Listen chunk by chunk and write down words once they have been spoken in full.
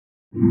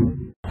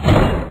When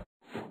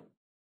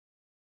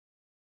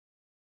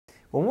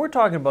we're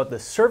talking about the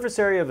surface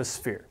area of a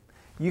sphere,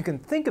 you can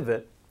think of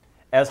it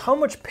as how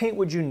much paint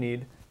would you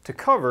need to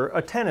cover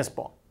a tennis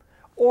ball.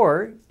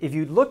 Or if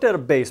you looked at a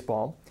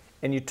baseball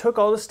and you took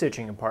all the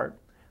stitching apart,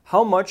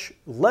 how much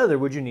leather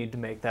would you need to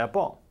make that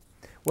ball?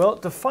 Well,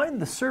 to find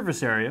the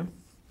surface area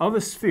of a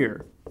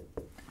sphere,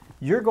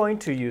 you're going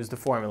to use the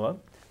formula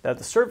that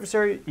the surface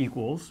area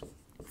equals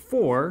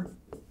 4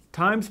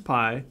 times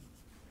pi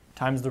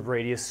times the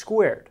radius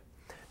squared.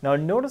 Now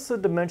notice the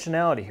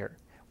dimensionality here.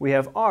 We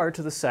have r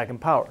to the second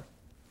power,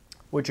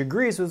 which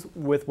agrees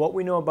with what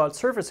we know about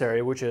surface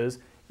area, which is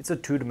it's a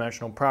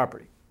two-dimensional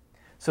property.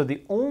 So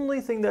the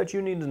only thing that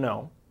you need to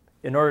know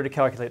in order to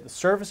calculate the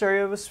surface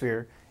area of a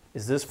sphere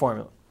is this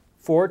formula,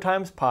 4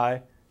 times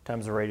pi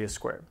times the radius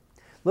squared.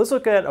 Let's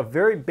look at a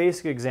very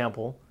basic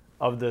example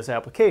of this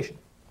application.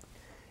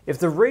 If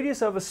the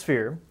radius of a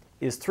sphere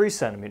is 3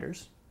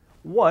 centimeters,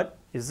 what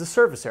is the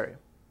surface area?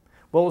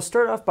 Well, we'll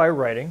start off by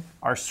writing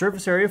our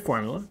surface area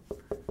formula.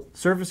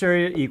 Surface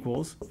area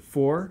equals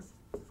 4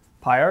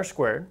 pi r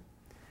squared,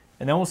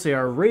 and then we'll say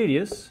our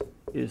radius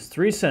is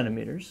 3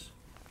 centimeters.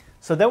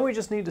 So then we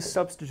just need to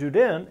substitute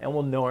in and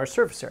we'll know our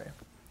surface area.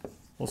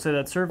 We'll say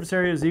that surface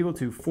area is equal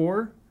to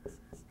 4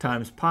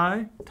 times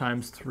pi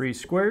times 3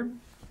 squared.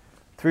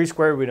 3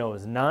 squared we know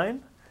is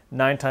 9.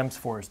 9 times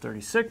 4 is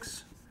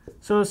 36.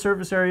 So the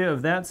surface area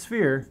of that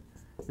sphere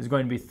is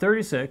going to be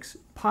 36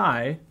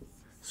 pi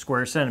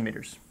square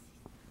centimeters.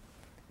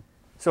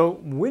 So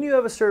when you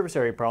have a surface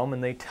area problem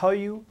and they tell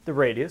you the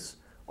radius,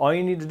 all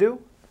you need to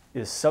do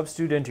is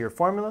substitute into your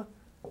formula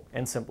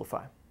and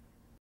simplify.